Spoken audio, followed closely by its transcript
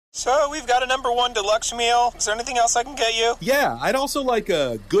So, we've got a #1 deluxe meal. Is there anything else I can get you? Yeah, I'd also like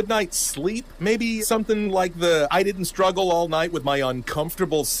a good night's sleep. Maybe something like the I didn't struggle all night with my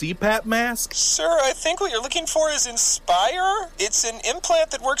uncomfortable CPAP mask. Sir, I think what you're looking for is Inspire. It's an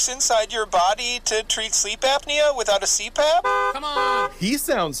implant that works inside your body to treat sleep apnea without a CPAP. Come on! He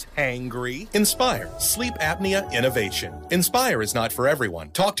sounds angry. Inspire. Sleep apnea innovation. Inspire is not for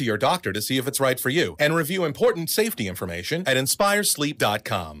everyone. Talk to your doctor to see if it's right for you. And review important safety information at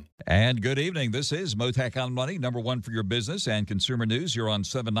inspiresleep.com. And good evening. This is Mottek On Money, #1 for your business and consumer news. You're on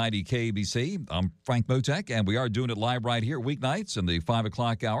 790 KBC. I'm Frank Mottek, and we are doing it live right here weeknights in the 5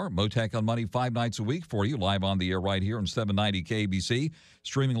 o'clock hour. Mottek On Money 5 nights a week for you, live on the air right here on 790 KBC.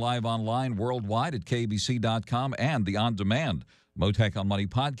 Streaming live online worldwide at kbc.com and the on-demand Mottek On Money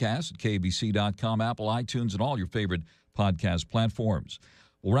podcast at kbc.com, Apple, iTunes, and all your favorite podcast platforms.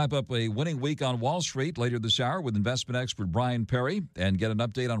 We'll wrap up a winning week on Wall Street later this hour with investment expert BRYAN Perry and get an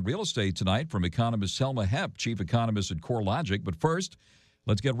update on real estate tonight from economist SELMA HEPP, chief economist at CoreLogic. But first,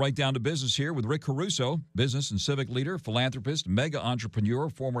 let's get right down to business here with Rick CARUSO, business and civic leader, philanthropist, mega entrepreneur,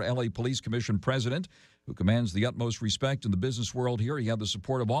 former L.A. Police Commission president, who commands the utmost respect in the business world here. He had the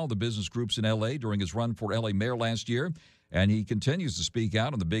support of all the business groups in L.A. during his run for L.A. mayor last year. And he continues to speak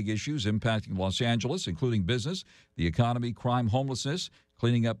out on the big issues impacting Los Angeles, including business, the economy, crime, homelessness,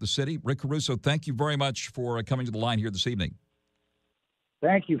 cleaning up the city. Rick CARUSO, thank you very much for coming to the line here this evening.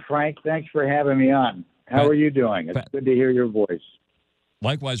 Thank you, Frank. Thanks for having me on. How are you doing? It's good to hear your voice.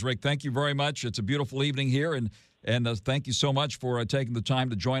 Likewise, Rick. Thank you very much. It's a beautiful evening here, and thank you so much for taking the time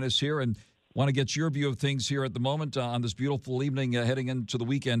to join us here. And want to get your view of things here at the moment on this beautiful evening heading into the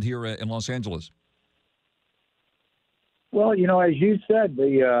weekend here in Los Angeles. Well, as you said,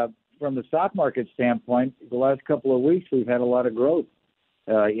 from the stock market standpoint, the last couple of weeks we've had a lot of growth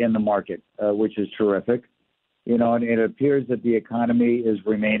in the market, which is terrific. And it appears that the economy is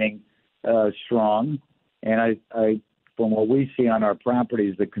remaining strong. And I, from what we see on our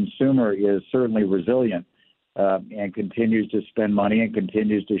properties, the consumer is certainly resilient and continues to spend money and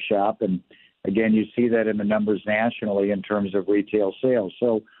continues to shop. And again, you see that in the numbers nationally in terms of retail sales.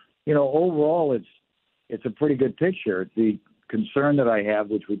 So, overall, it's a pretty good picture. The concern that I have,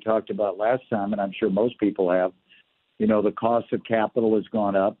 which we talked about last time, and I'm sure most people have, the cost of capital has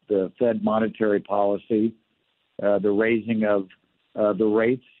gone up, the Fed monetary policy, the raising of the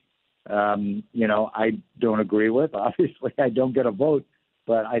rates, I don't agree with. Obviously, I don't get a vote,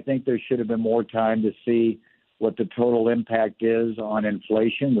 but I think there should have been more time to see what the total impact is on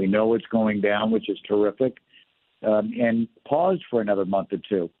inflation. We know it's going down, which is terrific, and pause for another month or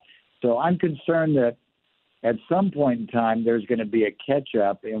two. So I'm concerned that at some point in time, there's going to be a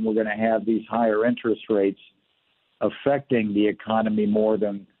catch-up, and we're going to have these higher interest rates affecting the economy more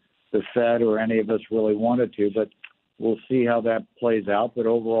than the Fed or any of us really wanted to. But we'll see how that plays out. But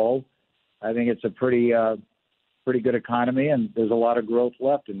overall, I think it's a pretty good economy, and there's a lot of growth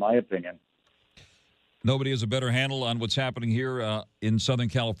left, in my opinion. Nobody has a better handle on what's happening here in Southern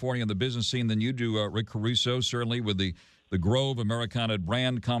California on the business scene than you do, Rick CARUSO, certainly with the Grove, Americana at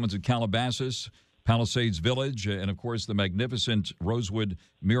BRYAN, Commons at Calabasas, Palisades Village, and, of course, the magnificent Rosewood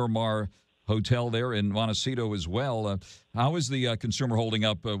Miramar Hotel there in Montecito as well. How is the consumer holding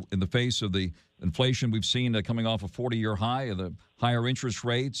up in the face of the inflation we've seen coming off a 40-year high, the higher interest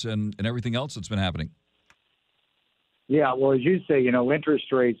rates, and everything else that's been happening? Yeah, well, as you say, interest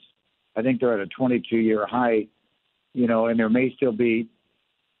rates, I think they're at a 22-year high, and there may still be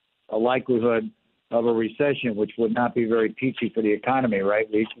a likelihood of a recession, which would not be very peachy for the economy, right?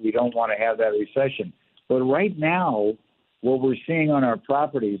 We don't want to have that recession. But right now, what we're seeing on our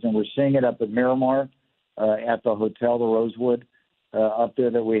properties, and we're seeing it up at Miramar, at the hotel, the Rosewood, up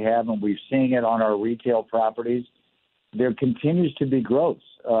there that we have, and we're seeing it on our retail properties, there continues to be growth.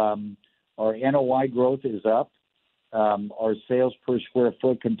 Our NOI growth is up. Our sales per square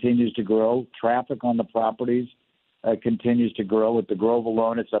foot continues to grow. Traffic on the properties continues to grow. With the Grove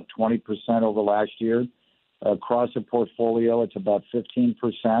alone, it's up 20% over last year. Across the portfolio, it's about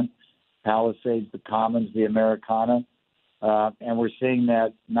 15%. Palisades, the Commons, the Americana. And we're seeing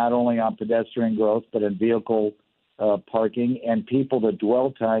that not only on pedestrian growth, but in vehicle parking, and people, the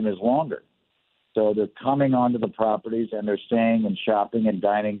dwell time is longer. So they're coming onto the properties, and they're staying and shopping and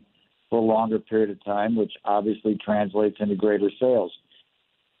dining for a longer period of time, which obviously translates into greater sales.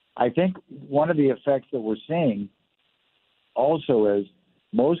 I think one of the effects that we're seeing also is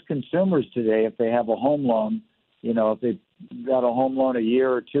most consumers today, if they have a home loan, if they got a home loan a year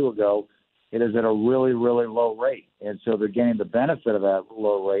or two ago, it is at a really, really low rate. And so they're getting the benefit of that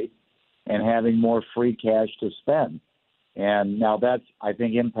low rate and having more free cash to spend. And now that's, I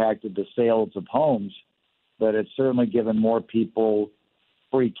think, impacted the sales of homes, but it's certainly given more people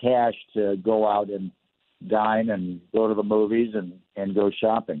free cash to go out and dine and go to the movies and go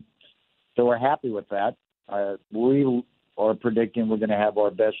shopping. So we're happy with that. We are predicting we're going to have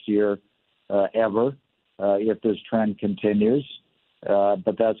our best year ever if this trend continues.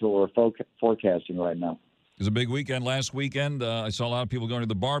 But that's what we're forecasting right now. It was a big weekend last weekend. I saw a lot of people going to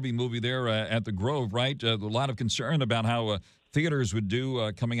the Barbie movie there at the Grove, right? A lot of concern about how theaters would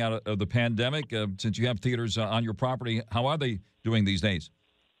do coming out of the pandemic. Since you have theaters on your property, how are they doing these days?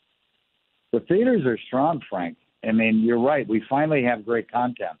 The theaters are strong, Frank. I mean, you're right. We finally have great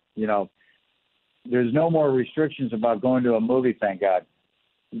content. You know, there's no more restrictions about going to a movie, thank God.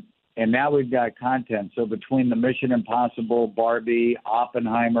 And now we've got content. So between the Mission Impossible, Barbie,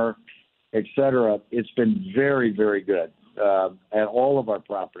 Oppenheimer, et cetera, it's been very, very good at all of our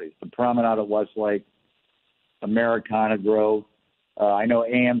properties. The Promenade at Westlake, Americana Grove. I know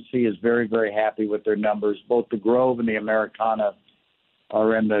AMC is very, very happy with their numbers. Both the Grove and the Americana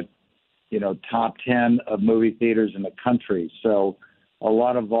are in the top 10 of movie theaters in the country. So a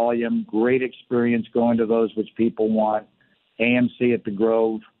lot of volume, great experience going to those which people want. AMC at the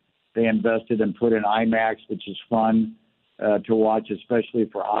Grove, they invested and put in IMAX, which is fun to watch, especially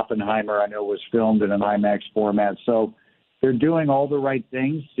for Oppenheimer. I know it was filmed in an IMAX format. So they're doing all the right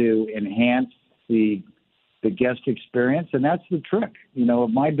things to enhance the guest experience, and that's the trick. Of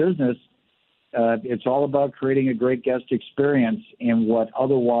my business, it's all about creating a great guest experience in what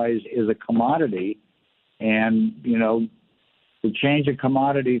otherwise is a commodity. And, to change a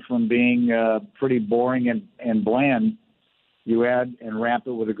commodity from being pretty boring and bland, you add and wrap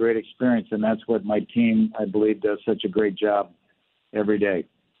it with a great experience. And that's what my team, I believe, does such a great job every day.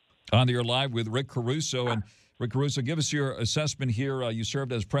 On your live with Rick Caruso. And Rick Caruso, give us your assessment here. You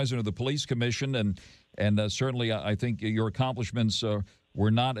served as president of the Police Commission, and certainly I think your accomplishments were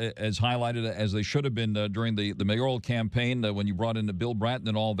not as highlighted as they should have been during the mayoral campaign when you brought in Bill Bratton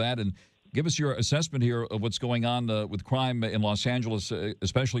and all that. And give us your assessment here of what's going on with crime in Los Angeles,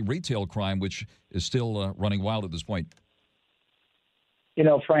 especially retail crime, which is still running wild at this point.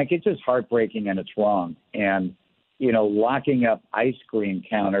 Frank, it's just heartbreaking and it's wrong. And, locking up ice cream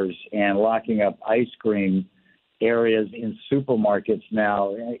counters and locking up ice cream areas in supermarkets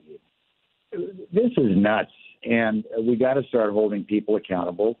now, this is nuts. And we got to start holding people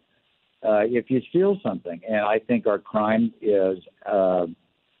accountable if you steal something. And I think our crime is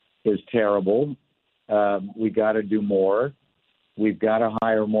terrible. We got to do more. We've got to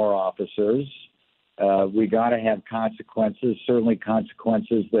hire more officers. We got to have consequences, certainly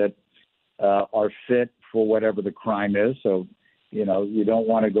consequences that are fit for whatever the crime is. So, you don't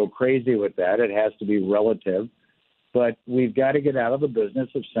want to go crazy with that. It has to be relative. But we've got to get out of the business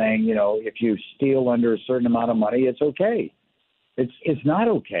of saying, if you steal under a certain amount of money, it's okay. It's not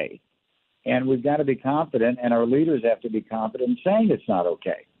okay. And we've got to be confident, and our leaders have to be confident in saying it's not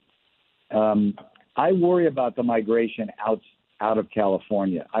okay. I worry about the migration out of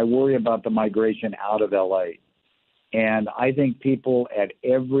California. I worry about the migration out of L.A. And I think people at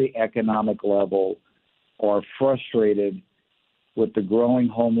every economic level are frustrated with the growing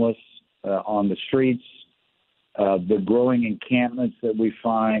homeless on the streets, the growing encampments that we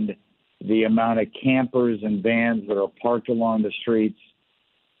find, the amount of campers and vans that are parked along the streets,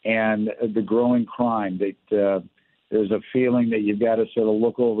 and the growing crime. That there's a feeling that you've got to sort of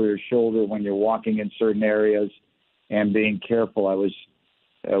look over your shoulder when you're walking in certain areas and being careful. I was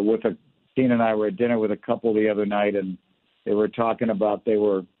Tina and I were at dinner with a couple the other night, and they were talking about they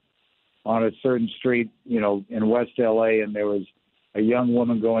were on a certain street, in West LA, and there was a young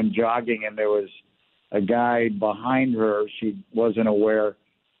woman going jogging, and there was a guy behind her. She wasn't aware,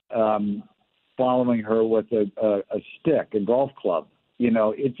 following her with a stick, a golf club.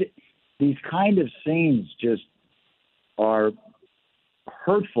 These kind of scenes just are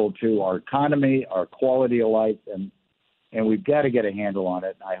hurtful to our economy, our quality of life, and we've got to get a handle on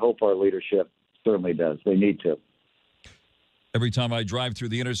it. I hope our leadership certainly does. They need to. Every time I drive through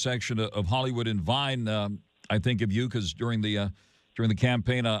the intersection of Hollywood and Vine, I think of you because during the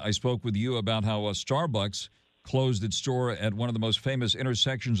campaign, I spoke with you about how Starbucks closed its store at one of the most famous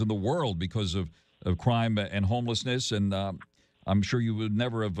intersections in the world because of crime and homelessness, and I'm sure you would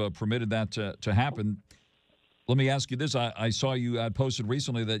never have permitted that to happen. Let me ask you this. I saw you had posted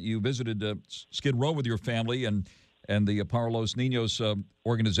recently that you visited Skid Row with your family and the Para Los Niños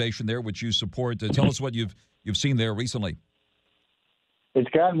organization there, which you support. Tell us what you've seen there recently. It's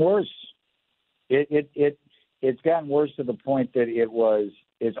gotten worse. It's gotten worse to the point that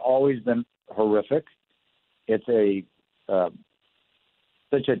it's always been horrific. It's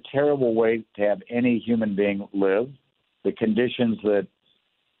such a terrible way to have any human being live. The conditions that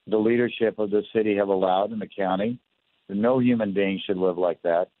the leadership of the city have allowed in the county, No human being should live like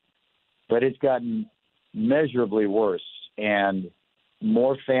that. But it's gotten measurably worse, and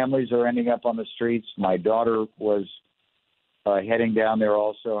more families are ending up on the streets. My daughter was heading down there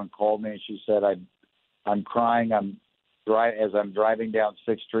also and called me, and she said, I'm crying. As I'm driving down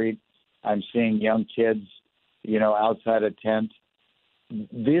 6th Street, I'm seeing young kids, outside a tent.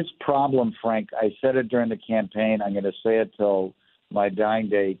 This problem, Frank, I said it during the campaign, I'm going to say it till my dying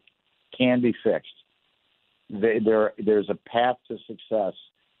day, can be fixed. There's a path to success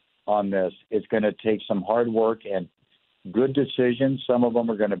on this. It's going to take some hard work and good decisions. Some of them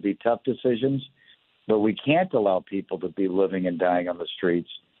are going to be tough decisions, but we can't allow people to be living and dying on the streets.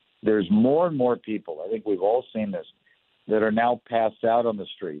 There's more and more people, I think we've all seen this, that are now passed out on the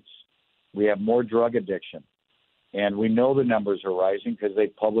streets. We have more drug addiction, and we know the numbers are rising because they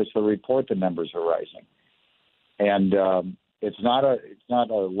published the report. The numbers are rising, and it's not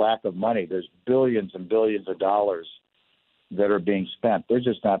a lack of money. There's billions and billions of dollars that are being spent. They're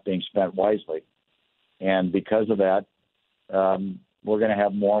just not being spent wisely, and because of that, we're going to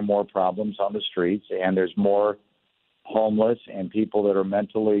have more and more problems on the streets, and there's more homeless and people that are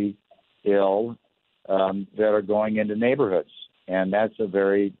mentally ill that are going into neighborhoods, and that's a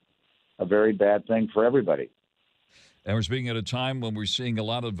very bad thing for everybody. And we're speaking at a time when we're seeing a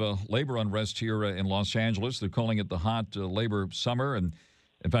lot of labor unrest here in Los Angeles. They're calling it the hot labor summer. And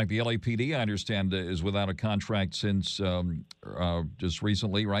in fact, the LAPD, I understand, is without a contract since just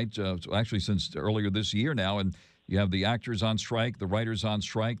recently, right? So actually, since earlier this year now. And you have the actors on strike, the writers on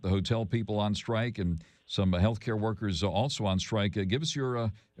strike, the hotel people on strike, and some healthcare workers also on strike. Give us your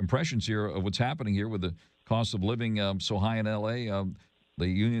impressions here of what's happening here with the cost of living so high in L.A., the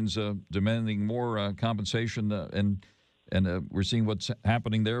unions demanding more compensation, and we're seeing what's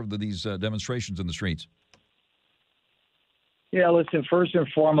happening there with these demonstrations in the streets. Yeah, listen, first and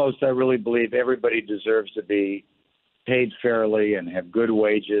foremost, I really believe everybody deserves to be paid fairly and have good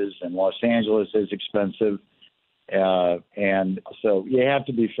wages, and Los Angeles is expensive. And so you have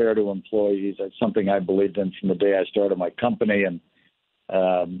to be fair to employees. That's something I believed in from the day I started my company. And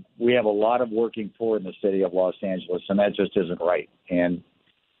we have a lot of working poor in the city of Los Angeles, and that just isn't right. And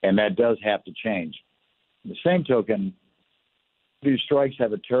that does have to change. The same token, these strikes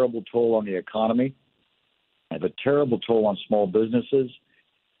have a terrible toll on the economy, have a terrible toll on small businesses.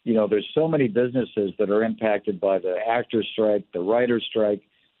 There's so many businesses that are impacted by the actor strike, the writer strike,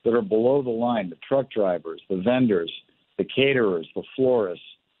 that are below the line, the truck drivers, the vendors, the caterers, the florists,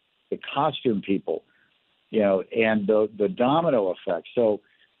 the costume people, and the domino effect. So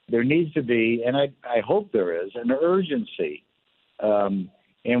there needs to be, and I hope there is, an urgency.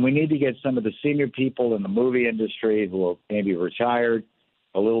 And we need to get some of the senior people in the movie industry who are maybe retired,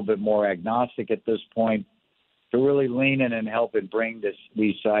 a little bit more agnostic at this point, to really lean in and help and bring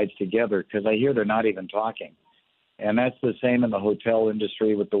these sides together, because I hear they're not even talking. And that's the same in the hotel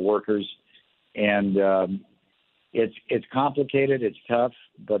industry with the workers. And it's complicated, it's tough,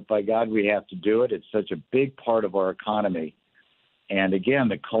 but by God, we have to do it. It's such a big part of our economy. And again,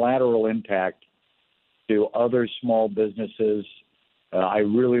 the collateral impact to other small businesses, I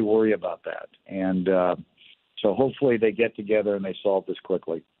really worry about that. And so hopefully they get together and they solve this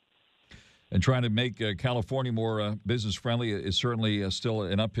quickly. And trying to make California more business-friendly is certainly still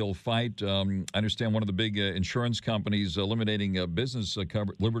an uphill fight. I understand one of the big insurance companies eliminating business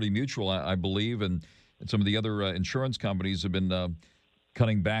cover, Liberty Mutual, I believe, and some of the other insurance companies have been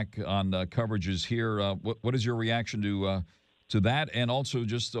cutting back on coverages here. What is your reaction to that, and also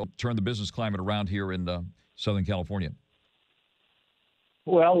just turn the business climate around here in Southern California?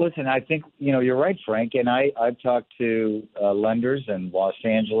 Well, listen, I think, you're right, Frank, and I've talked to lenders in Los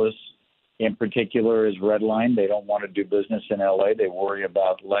Angeles. In particular, is Redline. They don't want to do business in L.A. They worry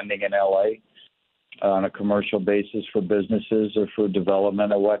about lending in L.A. on a commercial basis for businesses or for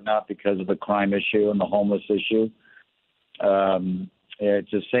development or whatnot because of the crime issue and the homeless issue.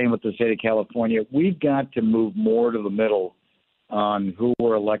 It's the same with the state of California. We've got to move more to the middle on who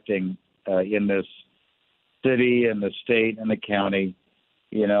we're electing in this city and the state and the county.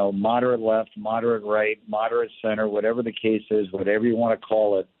 Moderate left, moderate right, moderate center, whatever the case is, whatever you want to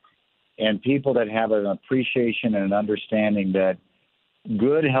call it. And people that have an appreciation and an understanding that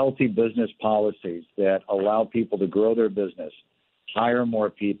good, healthy business policies that allow people to grow their business, hire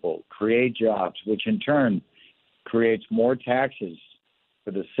more people, create jobs, which in turn creates more taxes for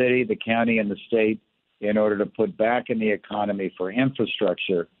the city, the county, and the state in order to put back in the economy for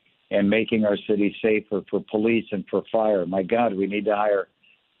infrastructure and making our city safer for police and for fire. My God, we need to hire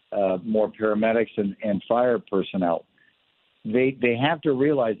more paramedics and fire personnel. They have to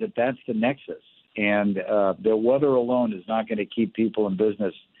realize that that's the nexus, and the weather alone is not going to keep people in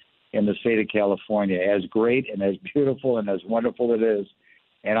business in the state of California, as great and as beautiful and as wonderful it is.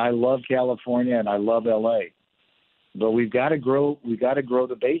 And I love California and I love LA. But we've got to grow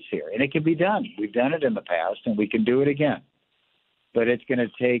the base here. And it can be done. We've done it in the past and we can do it again. But it's going to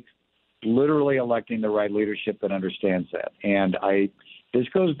take literally electing the right leadership that understands that. And this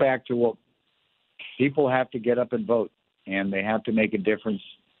goes back to what people have to get up and vote, and they have to make a difference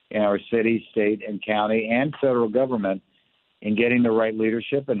in our city, state, and county and federal government in getting the right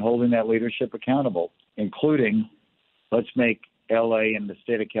leadership and holding that leadership accountable, including let's make LA and the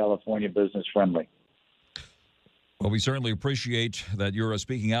state of California business friendly. Well, we certainly appreciate that you're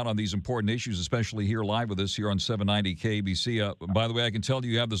speaking out on these important issues, especially here live with us here on 790 KBC. By the way, I can tell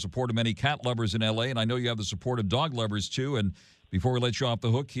you have the support of many cat lovers in L.A., and I know you have the support of dog lovers, too. And before we let you off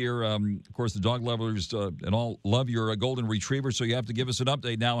the hook here, of course, the dog lovers and all love your golden retriever, so you have to give us an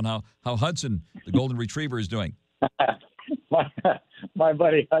update now on how Hudson, the golden retriever, is doing. My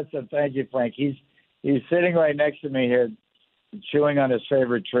buddy Hudson, thank you, Frank. He's sitting right next to me here, chewing on his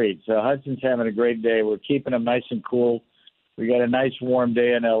favorite treat. So Hudson's having a great day. We're keeping him nice and cool. We got a nice warm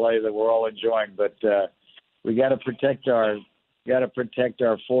day in LA that we're all enjoying, but we got to protect our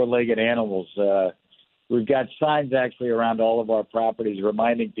four-legged animals. We've got signs actually around all of our properties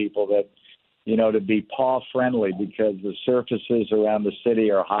reminding people that, to be paw friendly because the surfaces around the city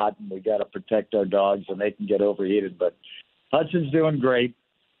are hot and we got to protect our dogs and they can get overheated. But Hudson's doing great,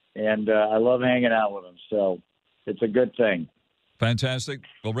 and I love hanging out with him. So it's a good thing. Fantastic.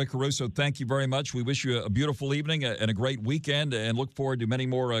 Well, Rick Caruso, thank you very much. We wish you a beautiful evening and a great weekend and look forward to many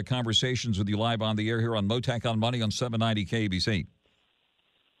more conversations with you live on the air here on Mottek On Money on 790 KBC.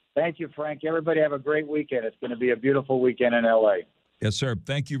 Thank you, Frank. Everybody have a great weekend. It's going to be a beautiful weekend in L.A. Yes, sir.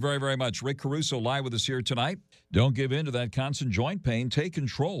 Thank you very, very much. Rick Caruso live with us here tonight. Don't give in to that constant joint pain. Take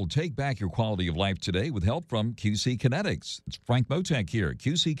control. Take back your quality of life today with help from QC Kinetics. It's Frank Mottek here.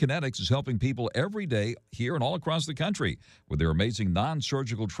 QC Kinetics is helping people every day here and all across the country with their amazing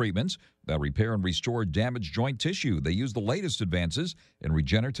non-surgical treatments that repair and restore damaged joint tissue. They use the latest advances in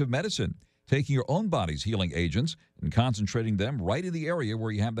regenerative medicine, taking your own body's healing agents and concentrating them right in the area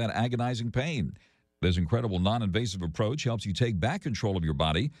where you have that agonizing pain. This incredible non-invasive approach helps you take back control of your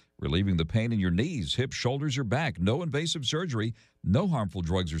body, relieving the pain in your knees, hips, shoulders, or back. No invasive surgery, no harmful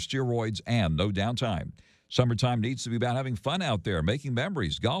drugs or steroids, and no downtime. Summertime needs to be about having fun out there, making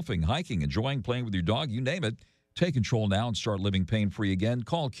memories, golfing, hiking, enjoying playing with your dog, you name it. Take control now and start living pain-free again.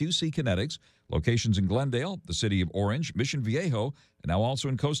 Call QC Kinetics. Locations in Glendale, the city of Orange, Mission Viejo, and now also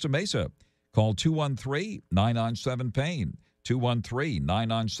in Costa Mesa. Call 213-997-PAIN.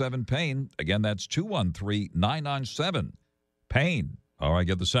 213-997-PAIN. Again, that's 213-997-PAIN. All right,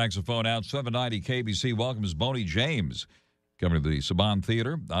 get the saxophone out. 790 KBC welcomes Boney James coming to the Saban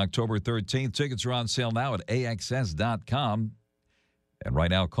Theater October 13th. Tickets are on sale now at AXS.com. And right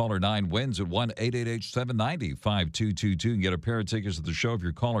now, caller 9 wins at 1-888-790-5222. You can get a pair of tickets to the show if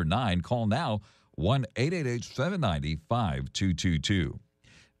you're caller 9. Call now, 1-888-790-5222.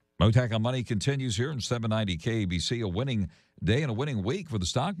 Mottek On Money continues here in 790 KBC. A winning day and a winning week for the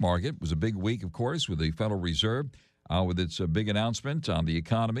stock market. It was a big week, of course, with the Federal Reserve with its big announcement on the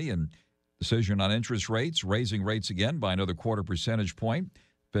economy and decision on interest rates, raising rates again by another 0.25 percentage point.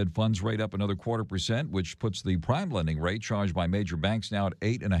 Fed funds rate up another 0.25%, which puts the prime lending rate charged by major banks now at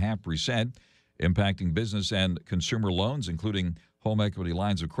 8.5%, impacting business and consumer loans, including home equity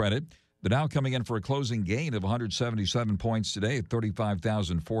lines of credit. The Dow coming in for a closing gain of 177 points today at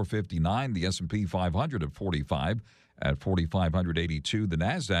 35,459. The S&P 500 at 45 at 4,582. The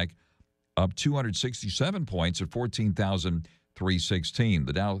Nasdaq up 267 points at 14,316.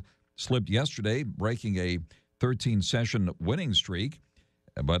 The Dow slipped yesterday, breaking a 13-session winning streak,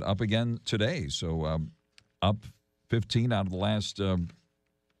 but up again today. So up 15 out of the last, up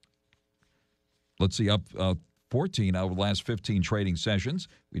 14 out of the last 15 trading sessions.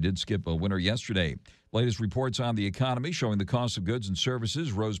 We did skip a winner yesterday. Latest reports on the economy showing the cost of goods and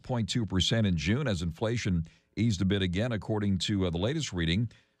services rose 0.2% in June as inflation eased a bit again. According to the latest reading,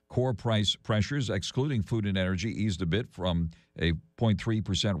 core price pressures, excluding food and energy, eased a bit from a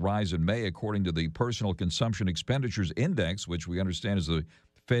 0.3% rise in May, according to the Personal Consumption Expenditures Index, which we understand is the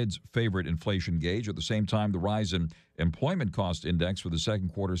Fed's favorite inflation gauge. At the same time, the rise in Employment Cost Index for the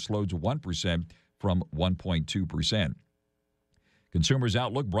second quarter slowed to 1% from 1.2%. Consumers'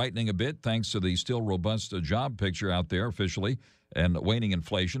 outlook brightening a bit thanks to the still robust job picture out there officially and waning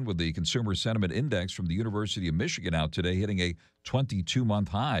inflation, with the Consumer Sentiment Index from the University of Michigan out today hitting a 22-month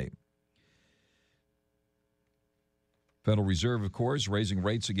high. Federal Reserve, of course, raising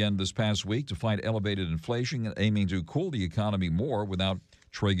rates again this past week to fight elevated inflation and aiming to cool the economy more without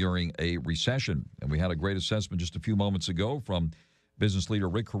triggering a recession. And we had a great assessment just a few moments ago from business leader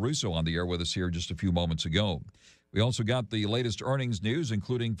Rick CARUSO on the air with us here just a few moments ago. We also got the latest earnings news,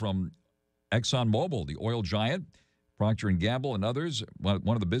 including from ExxonMobil, the oil giant, Procter & Gamble, and others.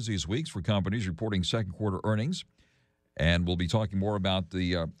 One of the busiest weeks for companies reporting second quarter earnings. And we'll be talking more about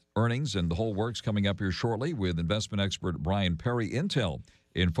the earnings and the whole works coming up here shortly with investment expert BRYAN Perry. Intel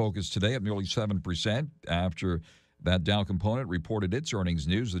in focus today at nearly 7% after that Dow component reported its earnings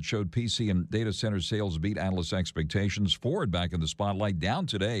news that showed PC and data center sales beat analyst expectations. Ford back in the spotlight, down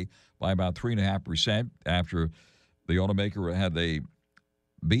today by about 3.5% after the automaker had a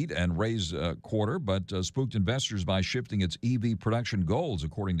beat and raise quarter, but spooked investors by shifting its EV production goals,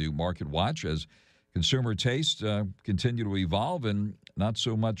 according to Market Watch, as consumer tastes continue to evolve, and not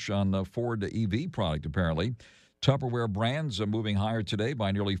so much on the Ford EV product, apparently. Tupperware brands are moving higher today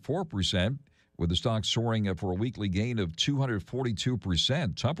by nearly 4%, with the stock soaring for a weekly gain of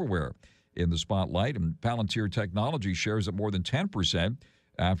 242%. Tupperware in the spotlight, and Palantir Technology shares at more than 10%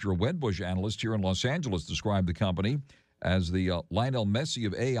 after a Wedbush analyst here in Los Angeles described the company as the Lionel Messi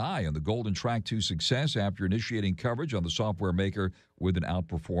of AI and the golden track to success after initiating coverage on the software maker with an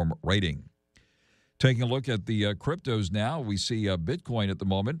outperform rating. Taking a look at the cryptos now, we see Bitcoin at the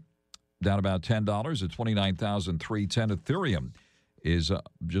moment down about $10 at $29,310. Ethereum is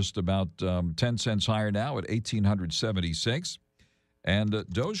just about 10 cents higher now at $1,876. And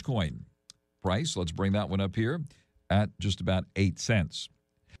Dogecoin price, let's bring that one up here, at just about 8 cents.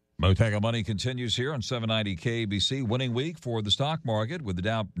 Mottek On Money continues here on 790 KBC. Winning week for the stock market with the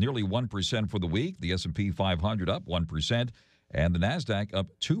Dow nearly 1% for the week, the S&P 500 up 1%, and the NASDAQ up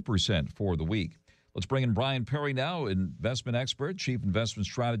 2% for the week. Let's bring in BRYAN Perry now, investment expert, chief investment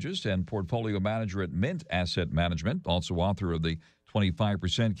strategist, and portfolio manager at Mint Asset Management, also author of the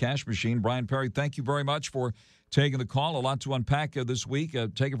 25% Cash Machine. BRYAN Perry, thank you very much for taking the call. A lot to unpack this week.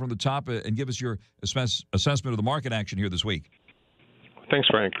 Take it from the top and give us your assessment of the market action here this week. Thanks,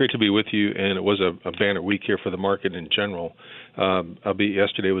 Frank. Great to be with you. And it was a banner week here for the market in general.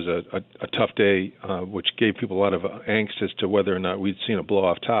 Yesterday was a tough day, which gave people a lot of angst as to whether or not we'd seen a blow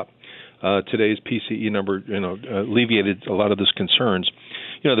off top. Today's PCE number, alleviated a lot of those concerns.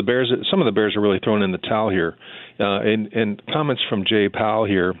 Some of the bears are really throwing in the towel here. And comments from Jay Powell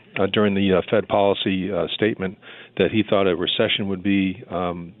here during the Fed policy statement that he thought a recession would be,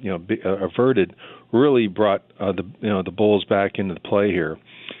 averted, really brought the bulls back into the play here.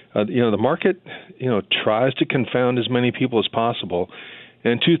 The market, tries to confound as many people as possible.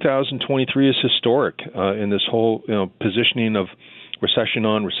 And 2023 is historic in this whole, positioning of recession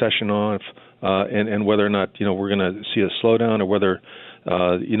on, and whether or not, we're going to see a slowdown or whether,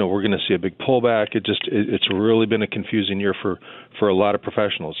 we're going to see a big pullback. It's really been a confusing year for a lot of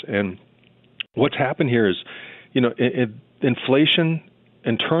professionals. And what's happened here is, inflation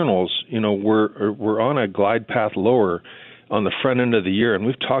internals, we're on a glide path lower on the front end of the year, and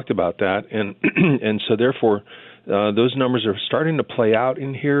we've talked about that. And and so therefore, those numbers are starting to play out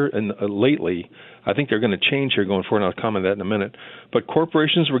in here, and lately, I think they're going to change here going forward, and I'll comment on that in a minute. But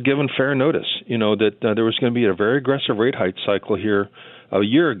corporations were given fair notice, that there was going to be a very aggressive rate hike cycle here a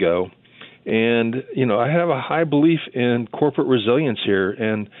year ago. And, I have a high belief in corporate resilience here,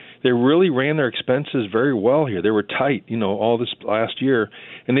 and they really ran their expenses very well here. They were tight, all this last year,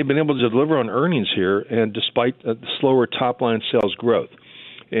 and they've been able to deliver on earnings here, and despite the slower top-line sales growth.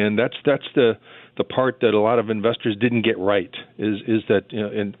 And that's the part that a lot of investors didn't get right is that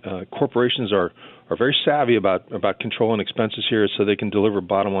corporations are very savvy about controlling expenses here so they can deliver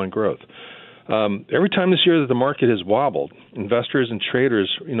bottom line growth. Every time this year that the market has wobbled, investors and traders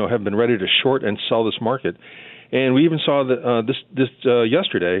have been ready to short and sell this market, and we even saw that this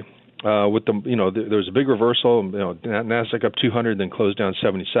yesterday with there was a big reversal. Nasdaq up 200, then closed down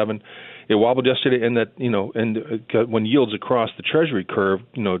 77. It wobbled yesterday, and when yields across the Treasury curve,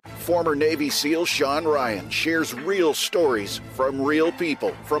 Former Navy SEAL Sean Ryan shares real stories from real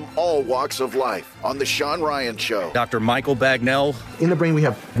people from all walks of life on The Sean Ryan Show. Dr. Michael Bagnell. In the brain, we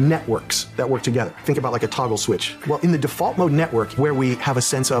have networks that work together. Think about like a toggle switch. Well, in the default mode network, where we have a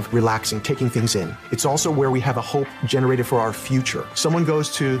sense of relaxing, taking things in, it's also where we have a hope generated for our future. Someone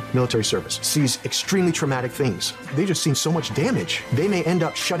goes to military service, sees extremely traumatic things. They've just seen so much damage. They may end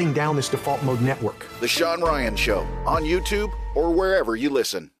up shutting down this default mode network. The Sean Ryan Show on YouTube or wherever you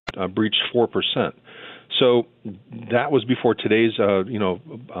listen. Breached 4%. So that was before today's,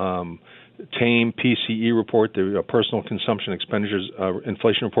 tame PCE report, the personal consumption expenditures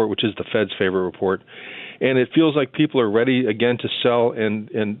inflation report, which is the Fed's favorite report. And it feels like people are ready again to sell and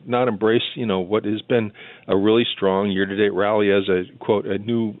not embrace, what has been a really strong year-to-date rally as a, quote, a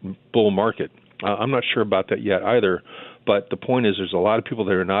new bull market. I'm not sure about that yet either. But the point is there's a lot of people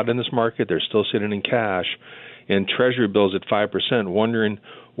that are not in this market. They're still sitting in cash. and Treasury bills at 5%, wondering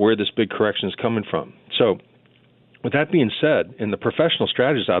where this big correction is coming from. So with that being said, and the professional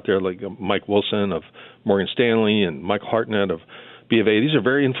strategists out there like Mike Wilson of Morgan Stanley and Michael Hartnett of B of A, these are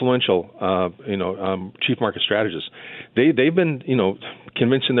very influential, chief market strategists. They've been,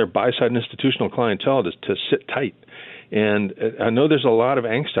 convincing their buy-side institutional clientele to sit tight. And I know there's a lot of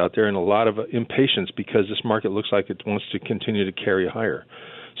angst out there and a lot of impatience because this market looks like it wants to continue to carry higher.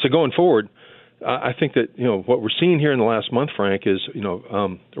 So going forward, I think that what we're seeing here in the last month, Frank, is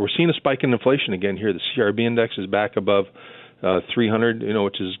we're seeing a spike in inflation again here. The CRB index is back above 300,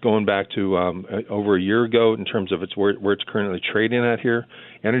 which is going back to over a year ago in terms of where it's currently trading at here.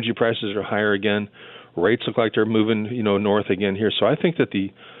 Energy prices are higher again. Rates look like they're moving north again here. So I think that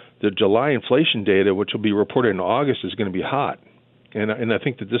the July inflation data, which will be reported in August, is going to be hot. And I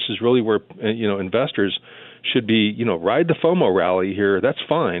think that this is really where investors should be ride the FOMO rally here. That's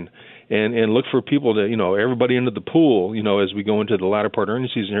fine. And look for people to, everybody into the pool, as we go into the latter part of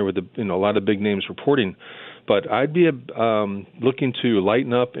earnings season here with a lot of big names reporting. But I'd be looking to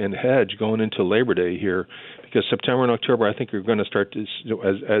lighten up and hedge going into Labor Day here, because September and October, I think, are going to start to,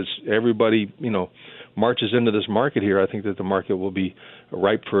 as everybody, marches into this market here, I think that the market will be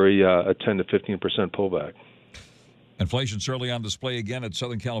ripe for a 10 to 15% pullback. Inflation certainly on display again at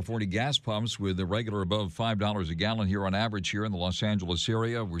Southern California gas pumps, with the regular above $5 a gallon here on average here in the Los Angeles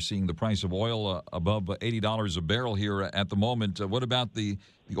area. We're seeing the price of oil above $80 a barrel here at the moment. What about the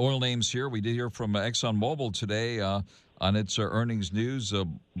oil names here? We did hear from ExxonMobil today on its earnings news.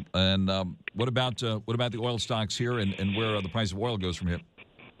 And what about the oil stocks here and where the price of oil goes from here?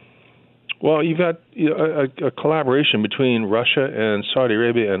 Well, you've got a collaboration between Russia and Saudi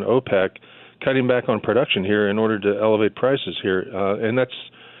Arabia and OPEC cutting back on production here in order to elevate prices here, and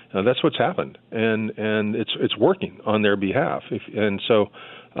that's what's happened, and it's working on their behalf. So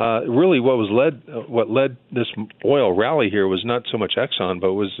really, what led this oil rally here was not so much Exxon,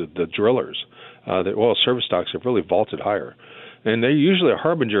 but was the drillers. The oil service stocks have really vaulted higher, and they're usually a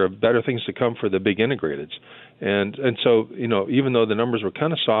harbinger of better things to come for the big integrateds. And so, even though the numbers were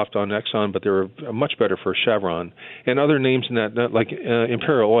kind of soft on Exxon, but they were much better for Chevron and other names in that, like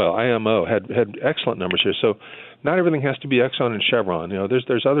Imperial Oil, IMO, had excellent numbers here. So not everything has to be Exxon and Chevron.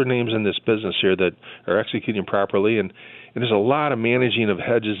 There's other names in this business here that are executing properly, and there's a lot of managing of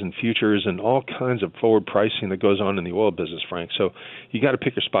hedges and futures and all kinds of forward pricing that goes on in the oil business, Frank. So you got to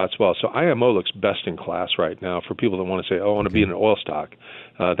pick your spots well. So IMO looks best in class right now for people that want to say, I want to be in an oil stock.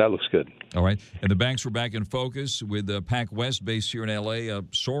 That looks good. All right. And the banks were back in focus with PacWest based here in L.A.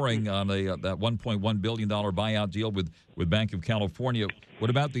 Soaring on that $1.1 billion buyout deal with Bank of California.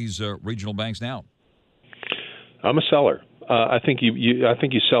 What about these regional banks now? I'm a seller. I think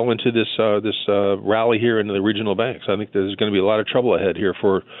you sell into this rally here into the regional banks. I think there's going to be a lot of trouble ahead here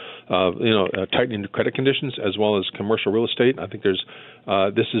for tightening credit conditions as well as commercial real estate. I think this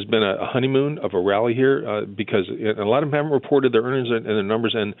has been a honeymoon of a rally here because a lot of them haven't reported their earnings and their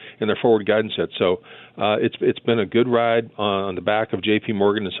numbers and their forward guidance yet. So it's been a good ride on the back of J.P.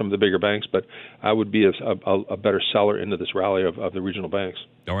 Morgan and some of the bigger banks, but I would be a better seller into this rally of the regional banks.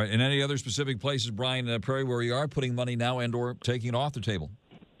 All right. And any other specific places, Brian Perry, where you are putting money now and or taking it off the table?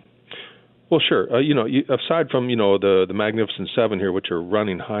 Well, sure. Aside from the Magnificent Seven here, which are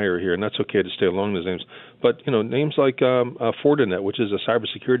running higher here, and that's okay to stay along those names. But names like Fortinet, which is a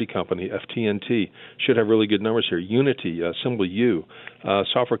cybersecurity company, FTNT, should have really good numbers here. Unity, symbol U,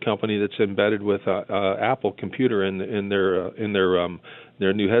 software company that's embedded with Apple Computer in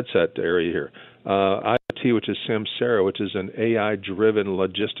their new headset area here. IoT, which is Samsara, which is an AI-driven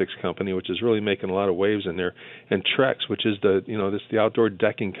logistics company, which is really making a lot of waves in there, and Trex, which is the outdoor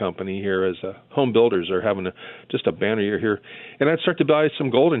decking company here, as home builders are having just a banner year here. And I'd start to buy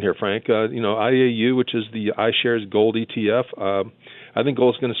some gold in here, Frank. IAU, which is the iShares Gold ETF. I think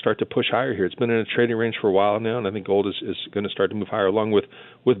gold is going to start to push higher here. It's been in a trading range for a while now, and I think gold is going to start to move higher along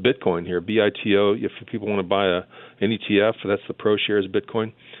with Bitcoin here. BITO, if people want to buy an ETF, that's the ProShares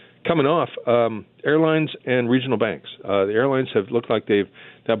Bitcoin. Coming off, airlines and regional banks. The airlines have looked like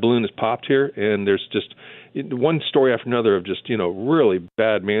that balloon has popped here, and there's just one story after another of just really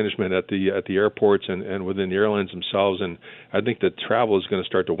bad management at the airports and within the airlines themselves. And I think that travel is going to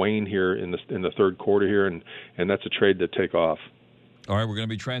start to wane here in the third quarter here, and that's a trade to take off. All right, we're going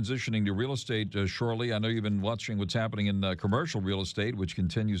to be transitioning to real estate shortly. I know you've been watching what's happening in commercial real estate, which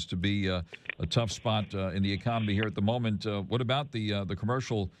continues to be a tough spot in the economy here at the moment. What about the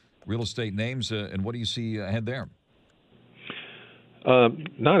commercial real estate names, and what do you see ahead there?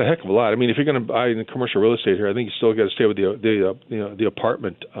 Not a heck of a lot. I mean, if you're going to buy in commercial real estate here, I think you still got to stay with the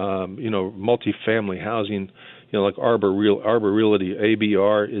apartment, multifamily housing. Like Arbor Realty,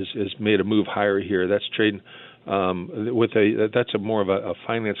 ABR is made a move higher here. That's trading That's more of a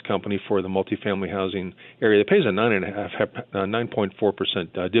finance company for the multifamily housing area. It pays a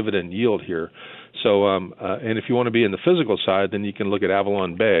 9.4% dividend yield here. So, and if you want to be in the physical side, then you can look at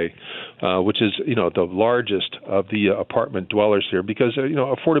Avalon Bay, which is the largest of the apartment dwellers here, because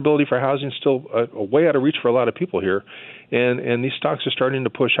affordability for housing is still way out of reach for a lot of people here, and these stocks are starting to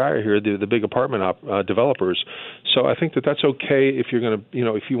push higher here. The big apartment developers. So I think that's okay if you're going to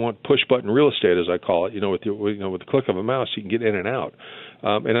if you want push button real estate, as I call it, with the click of a mouse you can get in and out.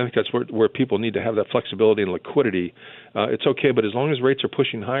 And I think that's where people need to have that flexibility and liquidity. It's okay, but as long as rates are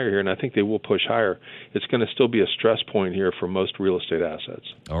pushing higher here, and I think they will push higher, it's going to still be a stress point here for most real estate assets.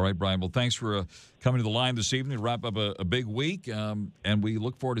 All right, Brian. Well, thanks for coming to the line this evening to wrap up a big week. And we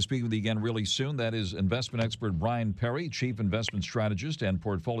look forward to speaking with you again really soon. That is investment expert Brian Perry, Chief Investment Strategist and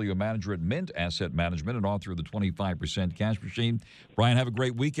Portfolio Manager at Mint Asset Management and author of the 25% Cash Machine. Brian, have a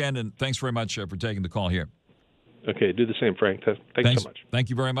great weekend, and thanks very much for taking the call here. Okay, do the same, Frank. Thanks so much. Thank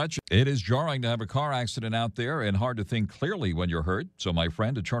you very much. It is jarring to have a car accident out there and hard to think clearly when you're hurt. So my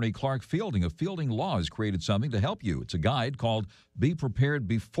friend, attorney Clark Fielding of Fielding Law has created something to help you. It's a guide called Be Prepared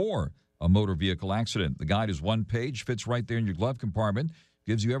Before a Motor Vehicle Accident. The guide is one page, fits right there in your glove compartment,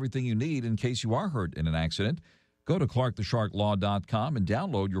 gives you everything you need in case you are hurt in an accident. Go to clarkthesharklaw.com and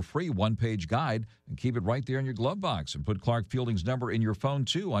download your free one-page guide and keep it right there in your glove box. And put Clark Fielding's number in your phone,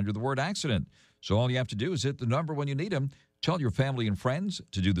 too, under the word accident. So all you have to do is hit the number when you need him. Tell your family and friends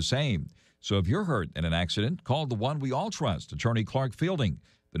to do the same. So if you're hurt in an accident, call the one we all trust, attorney Clark Fielding.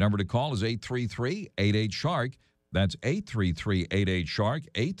 The number to call is 833-88-SHARK. That's 833-88-SHARK,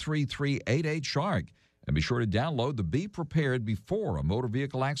 833-88-SHARK. And be sure to download the Be Prepared Before a Motor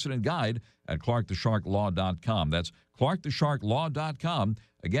Vehicle Accident Guide at clarkthesharklaw.com. That's clarkthesharklaw.com.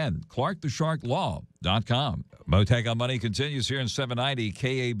 Again, clarkthesharklaw.com. Mottek On Money continues here in 790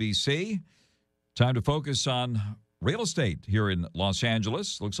 KABC. Time to focus on real estate here in Los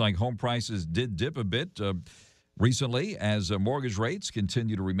Angeles. Looks like home prices did dip a bit recently as mortgage rates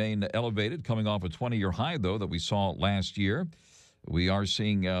continue to remain elevated, coming off a 20-year high, though, that we saw last year. We are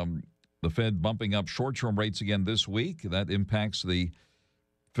seeing the Fed bumping up short-term rates again this week. That impacts the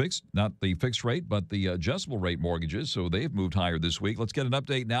fixed, not the fixed rate, but the adjustable rate mortgages. So they've moved higher this week. Let's get an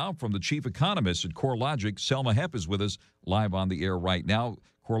update now from the chief economist at CoreLogic. SELMA HEPP is with us live on the air right now.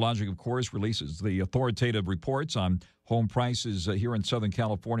 CoreLogic, of course, releases the authoritative reports on home prices here in Southern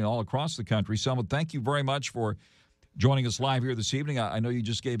California, all across the country. Selma, thank you very much for joining us live here this evening. I know you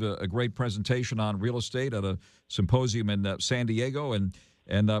just gave a great presentation on real estate at a symposium in San Diego, and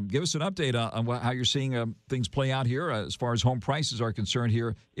give us an update on how you're seeing things play out here as far as home prices are concerned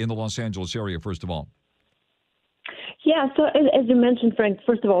here in the Los Angeles area, first of all. Yeah, so as you mentioned, Frank,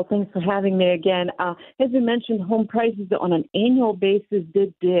 first of all, thanks for having me again. As you mentioned, home prices on an annual basis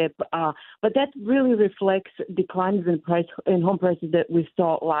did dip, but that really reflects declines in home prices that we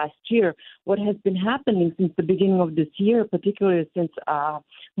saw last year. What has been happening since the beginning of this year, particularly since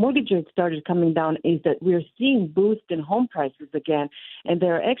mortgage rates started coming down, is that we're seeing boost in home prices again, and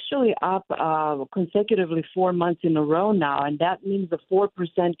they're actually up consecutively 4 months in a row now, and that means a 4%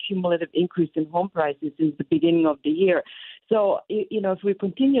 cumulative increase in home prices since the beginning of the year. So, if we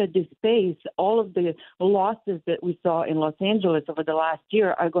continue at this pace, all of the losses that we saw in Los Angeles over the last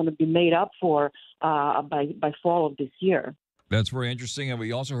year are going to be made up for by fall of this year. That's very interesting. And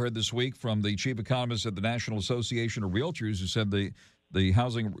we also heard this week from the chief economist at the National Association of Realtors who said the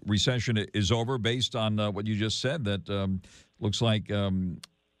housing recession is over based on what you just said, that looks like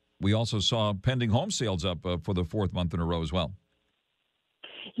we also saw pending home sales up for the fourth month in a row as well.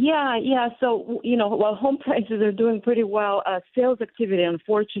 Yeah. So, while home prices are doing pretty well, sales activity,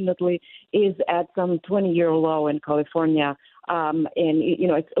 unfortunately, is at some 20-year low in California. And,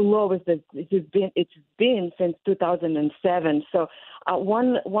 it's the lowest it's been since 2007. So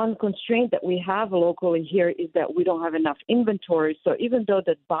one constraint that we have locally here is that we don't have enough inventory. So even though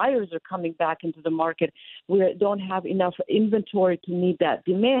the buyers are coming back into the market, we don't have enough inventory to meet that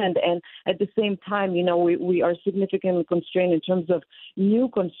demand. And at the same time, we are significantly constrained in terms of new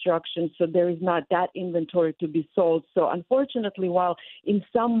construction. So there is not that inventory to be sold. So unfortunately, while in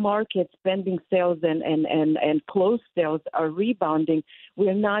some markets, pending sales and closed sales are rebounding,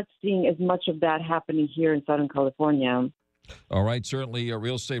 we're not seeing as much of that happening here in Southern California. All right. Certainly,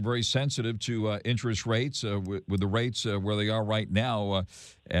 real estate very sensitive to interest rates. With the rates where they are right now,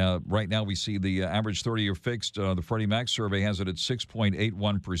 we see the average 30-year fixed. The Freddie Mac survey has it at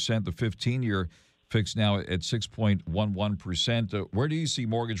 6.81%. The 15-year fixed now at 6.11%. Where do you see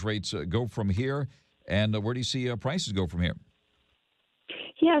mortgage rates go from here, and where do you see prices go from here?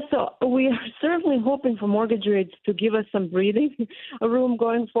 Yeah, so we are certainly hoping for mortgage rates to give us some breathing room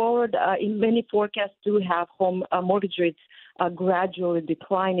going forward. In many forecasts do have home mortgage rates gradually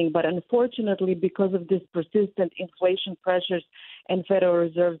declining, but unfortunately, because of this persistent inflation pressures and Federal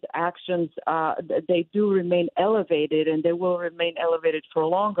Reserve's actions, they do remain elevated, and they will remain elevated for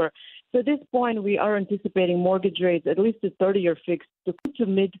longer. So at this point, we are anticipating mortgage rates, at least the 30-year fixed, to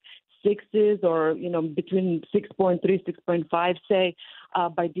mid sixes, or between 6.3, 6.5, say,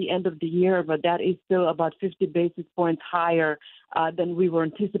 by the end of the year. But that is still about 50 basis points higher than we were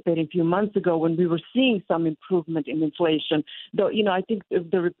anticipating a few months ago, when we were seeing some improvement in inflation. Though, I think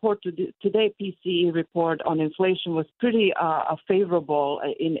the report today, PCE report on inflation, was pretty favorable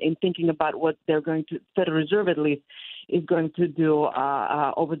in thinking about what they're going to, Federal Reserve at least, is going to do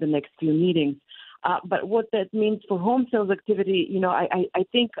over the next few meetings. But what that means for home sales activity, I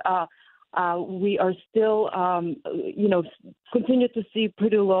think we are still, continue to see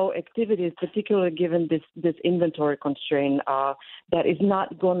pretty low activities, particularly given this inventory constraint that is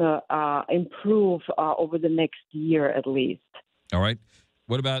not going to improve over the next year at least. All right.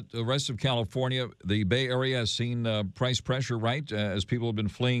 What about the rest of California? The Bay Area has seen price pressure, right, as people have been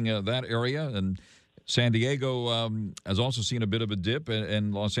fleeing that area, and San Diego has also seen a bit of a dip,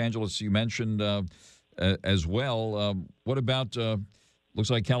 and Los Angeles, you mentioned as well. What about, looks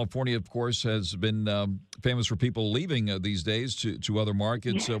like California, of course, has been famous for people leaving these days to other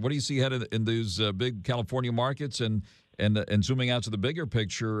markets. What do you see ahead in these big California markets? And zooming out to the bigger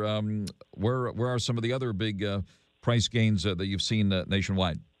picture, where are some of the other big price gains that you've seen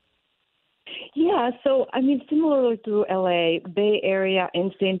nationwide? Yeah, so similarly to LA, Bay Area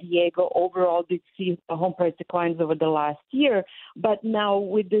and San Diego overall did see home price declines over the last year. But now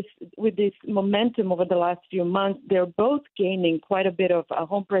with this momentum over the last few months, they're both gaining quite a bit of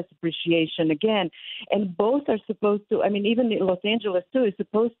home price appreciation again. And both are supposed to, even Los Angeles too, is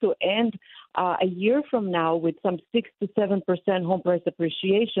supposed to end a year from now with some 6 to 7% home price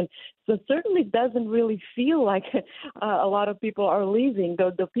appreciation. So it certainly doesn't really feel like a lot of people are leaving,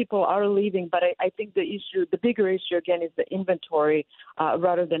 though the people are leaving. But I think the bigger issue again is the inventory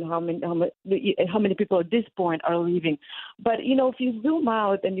rather than how many people at this point are leaving. But if you zoom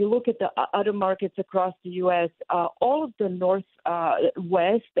out and you look at the other markets across the U.S., all of the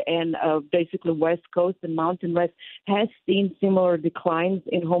Northwest and basically West Coast and Mountain West has seen similar declines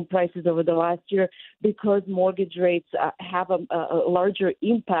in home prices over the last year, because mortgage rates have a larger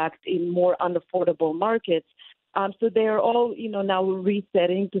impact in more unaffordable markets. So they are all, now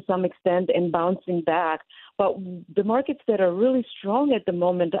resetting to some extent and bouncing back. But the markets that are really strong at the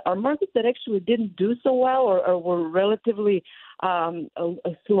moment are markets that actually didn't do so well or were relatively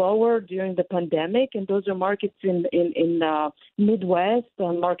slower during the pandemic. And those are markets in Midwest,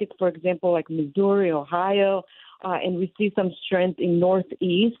 markets, for example, like Missouri, Ohio. And we see some strength in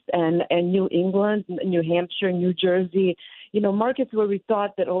Northeast and New England, New Hampshire, New Jersey, markets where we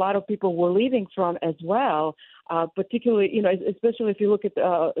thought that a lot of people were leaving from as well, particularly, especially if you look at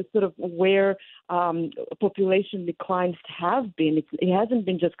sort of where population declines have been. It hasn't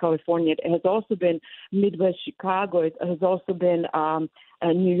been just California. It has also been Midwest, Chicago. It has also been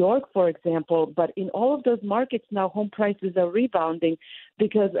New York, for example. But in all of those markets now, home prices are rebounding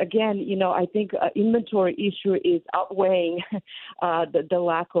because, again, I think inventory issue is outweighing the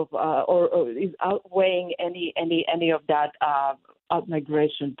lack of or is outweighing any of that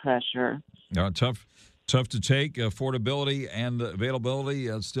out-migration pressure. Tough to take. Affordability and availability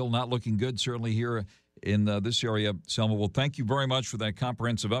still not looking good, certainly here in this area. Selma, well, thank you very much for that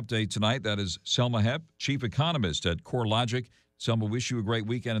comprehensive update tonight. That is Selma HEPP, Chief Economist at CoreLogic. Selma, wish you a great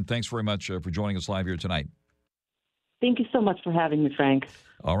weekend, and thanks very much for joining us live here tonight. Thank you so much for having me, Frank.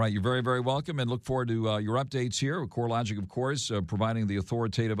 All right, you're very, very welcome, and look forward to your updates here. CoreLogic, of course, providing the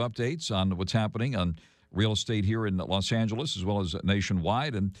authoritative updates on what's happening on real estate here in Los Angeles as well as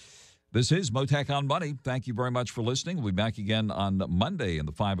nationwide. And this is Mottek On Money. Thank you very much for listening. We'll be back again on Monday in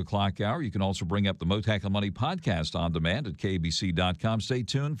the 5 o'clock hour. You can also bring up the Mottek On Money podcast on demand at KBC.com. Stay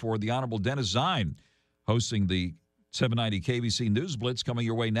tuned for the Honorable Dennis Zine hosting the 790 KBC News Blitz coming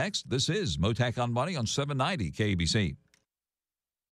your way next. This is Mottek On Money on 790 KBC.